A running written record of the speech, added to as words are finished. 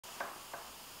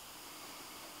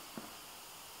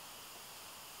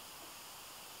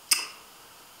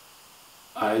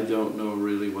I don't know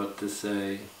really what to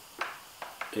say,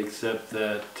 except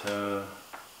that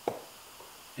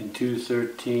in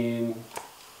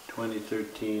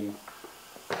 2013,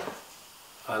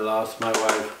 I lost my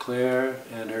wife Claire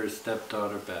and her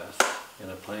stepdaughter Bess in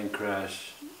a plane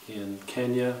crash in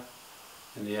Kenya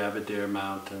in the Aberdare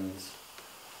Mountains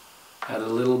at a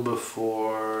little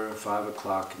before 5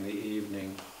 o'clock in the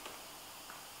evening.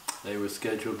 They were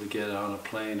scheduled to get on a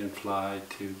plane and fly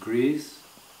to Greece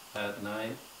that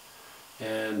night,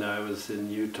 and I was in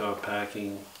Utah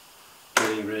packing,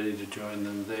 getting ready to join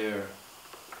them there.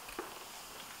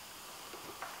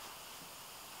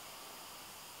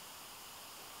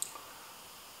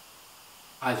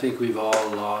 I think we've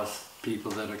all lost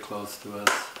people that are close to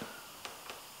us,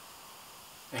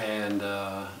 and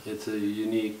it's a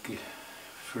unique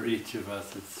for each of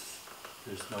us.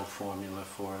 There's no formula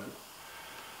for it.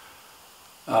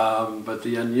 But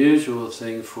the unusual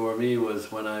thing for me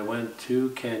was when I went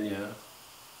to Kenya,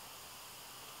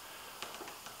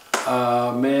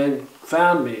 a man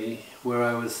found me where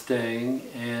I was staying,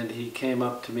 and he came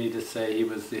up to me to say he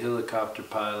was the helicopter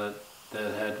pilot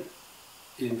that had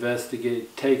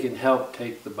helped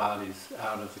take the bodies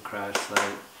out of the crash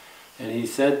site. And he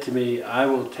said to me, I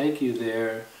will take you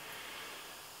there,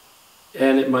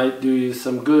 and it might do you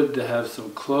some good to have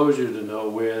some closure to know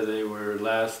where they were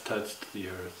last touched the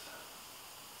earth.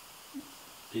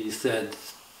 He said,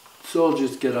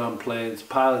 soldiers get on planes,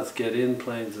 pilots get in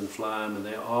planes and fly them, and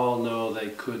they all know they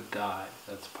could die.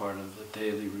 That's part of the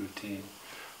daily routine.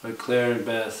 But Claire and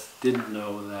Bess didn't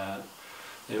know that.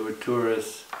 They were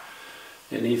tourists,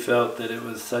 and he felt that it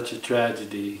was such a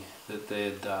tragedy that they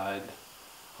had died,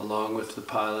 along with the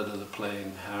pilot of the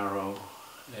plane, Harrow.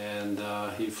 And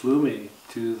he flew me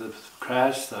to the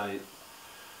crash site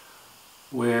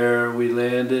where we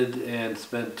landed and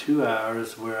spent 2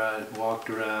 hours where I walked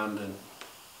around and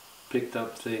picked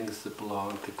up things that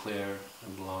belonged to Claire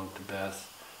and belonged to Bess,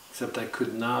 except I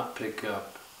could not pick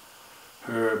up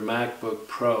her MacBook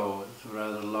Pro. It's a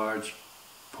rather large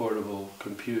portable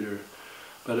computer,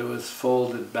 but it was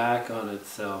folded back on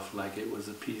itself like it was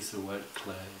a piece of wet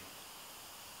clay.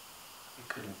 I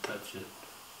couldn't touch it.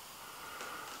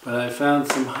 But I found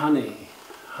some honey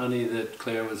that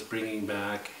Claire was bringing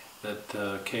back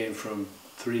that came from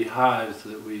 3 hives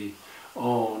that we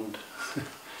owned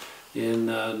in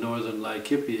northern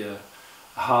Laikipia,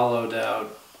 hollowed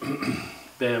out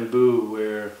bamboo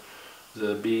where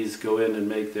the bees go in and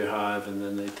make their hive, and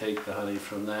then they take the honey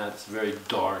from that. It's very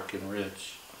dark and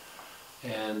rich.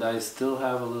 And I still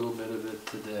have a little bit of it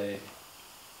today.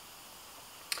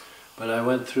 But I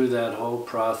went through that whole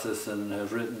process and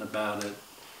have written about it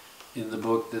in the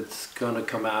book that's going to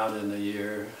come out in a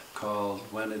year called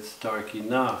When It's Dark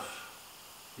Enough,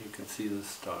 You Can See the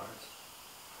Stars.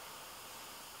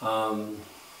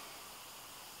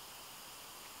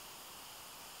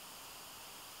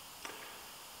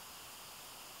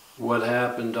 What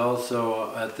happened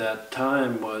also at that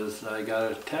time was I got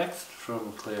a text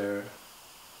from Claire.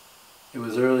 It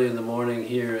was early in the morning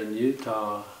here in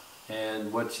Utah,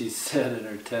 and what she said in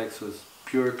her text was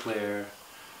pure Claire.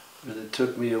 And it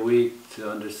took me a week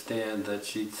to understand that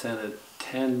she'd sent it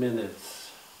 10 minutes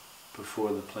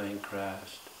before the plane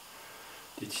crashed.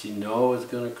 Did she know it was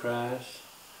going to crash?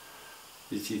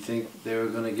 Did she think they were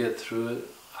going to get through it?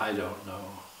 I don't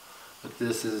know. But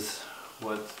this is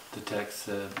what the text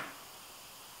said.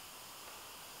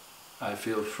 I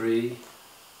feel free,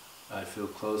 I feel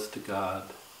close to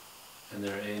God, and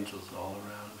there are angels all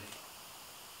around me.